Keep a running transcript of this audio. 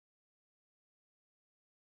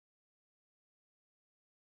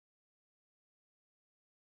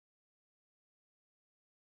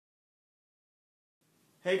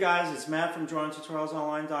Hey guys, it's Matt from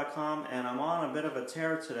DrawingTutorialsOnline.com, and I'm on a bit of a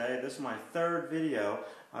tear today. This is my third video.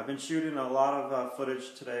 I've been shooting a lot of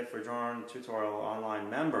footage today for Drawing Tutorial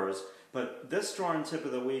Online members, but this drawing tip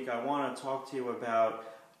of the week I want to talk to you about,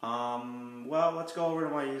 well, let's go over to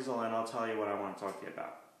my easel and I'll tell you what I want to talk to you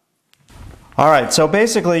about. Alright, so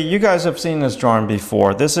basically you guys have seen this drawing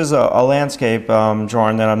before. This is a landscape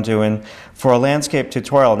drawing that I'm doing for a landscape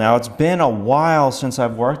tutorial. Now it's been a while since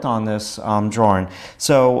I've worked on this drawing.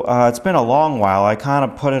 So it's been a long while. I kind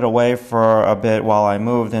of put it away for a bit while I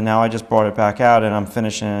moved, and now I just brought it back out and I'm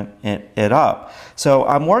finishing it up. So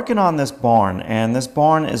I'm working on this barn, and this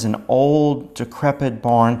barn is an old decrepit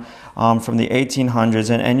barn from the 1800s,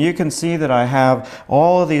 and you can see that I have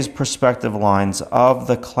all of these perspective lines of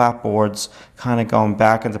the clapboards kind of going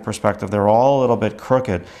back into perspective. They're all a little bit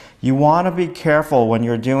crooked. You want to be careful when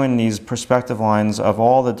you're doing these perspective lines of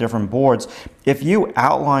all the different boards. If you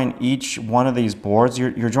outline each one of these boards,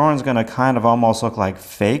 your drawing is going to kind of almost look like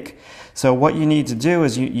fake. So what you need to do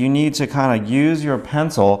is you need to kind of use your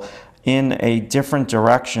pencil in a different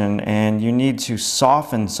direction, and you need to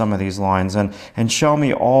soften some of these lines and show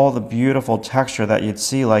me all the beautiful texture that you'd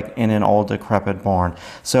see like in an old decrepit barn.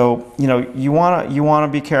 So you want to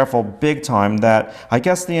be careful big time. That, I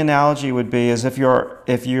guess the analogy would be, is if you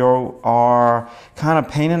are kind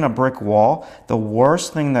of painting a brick wall, the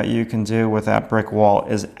worst thing that you can do with that brick wall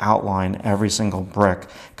is outline every single brick,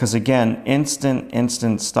 because again,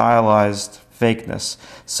 instant stylized fakeness.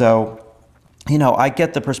 So I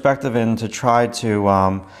get the perspective in to try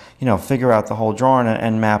to, figure out the whole drawing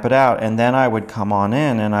and map it out, and then I would come on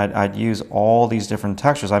in and I'd use all these different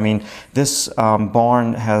textures. I mean, this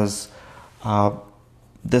barn has,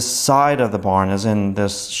 this side of the barn is in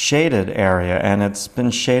this shaded area, and it's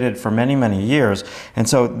been shaded for many, many years. And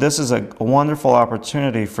so this is a wonderful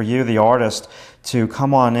opportunity for you, the artist, to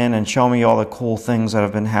come on in and show me all the cool things that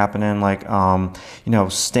have been happening, like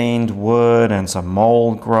stained wood and some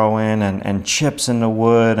mold growing and chips in the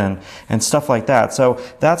wood and stuff like that. So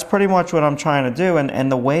that's pretty much what I'm trying to do,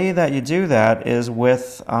 and the way that you do that is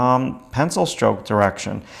with pencil stroke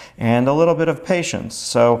direction and a little bit of patience.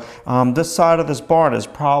 So this side of this barn is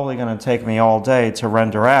probably going to take me all day to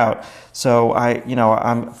render out. So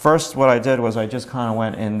first what I did was I just kind of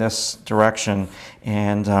went in this direction,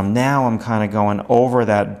 and now I'm kind of going over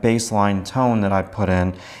that baseline tone that I put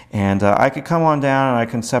in, and I could come on down and I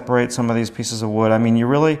can separate some of these pieces of wood. I mean, you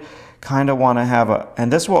really kind of want to have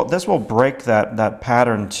and this will break that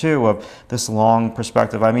pattern too of this long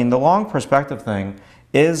perspective. I mean, the long perspective thing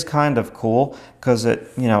is kind of cool because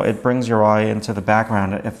it brings your eye into the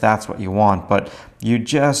background if that's what you want, but you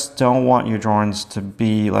just don't want your drawings to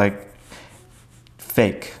be like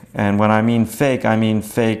fake. And when I mean fake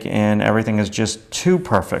and everything is just too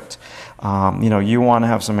perfect. You want to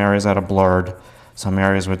have some areas that are blurred, some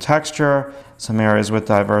areas with texture, some areas with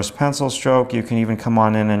diverse pencil stroke. You can even come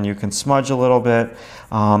on in and you can smudge a little bit.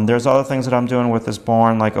 There's other things that I'm doing with this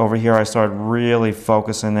barn, like over here I started really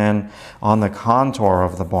focusing in on the contour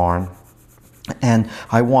of the barn. And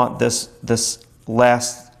I want this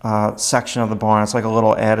last section of the barn, it's like a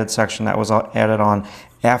little added section that was added on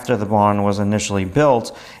after the barn was initially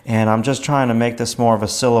built, and I'm just trying to make this more of a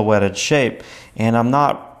silhouetted shape, and I'm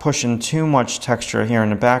not pushing too much texture here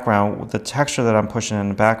in the background. The texture that I'm pushing in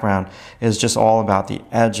the background is just all about the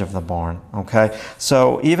edge of the barn, okay?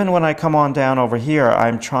 So even when I come on down over here,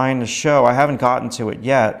 I'm trying to show, I haven't gotten to it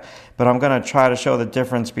yet, but I'm going to try to show the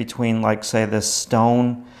difference between, like, say, this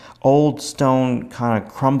old stone kind of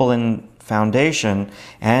crumbling foundation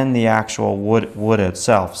and the actual wood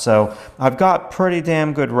itself. So I've got pretty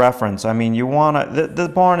damn good reference. I mean,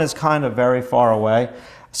 the barn is kind of very far away,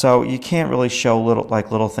 so you can't really show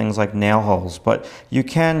little things like nail holes, but you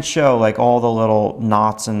can show like all the little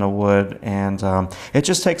knots in the wood, and it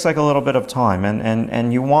just takes like a little bit of time,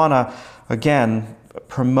 and you want to, again,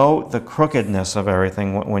 promote the crookedness of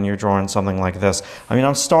everything when you're drawing something like this. I mean,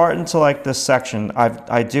 I'm starting to like this section.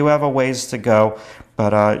 I do have a ways to go,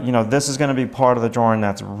 but this is going to be part of the drawing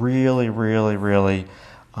that's really, really, really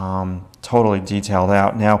totally detailed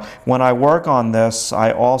out. Now, when I work on this,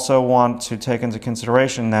 I also want to take into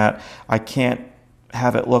consideration that I can't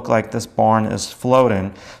have it look like this barn is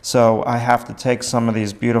floating, so I have to take some of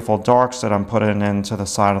these beautiful darks that I'm putting into the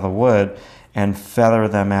side of the wood and feather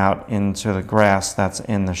them out into the grass that's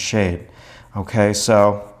in the shade. Okay,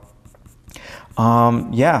 so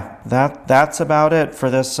yeah, that's about it for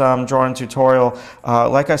this drawing tutorial.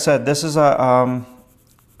 Like I said, this is a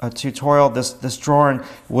tutorial. This drawing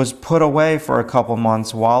was put away for a couple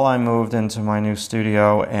months while I moved into my new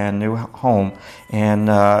studio and new home, and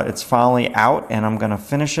it's finally out, and I'm going to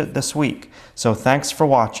finish it this week. So thanks for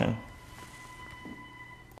watching.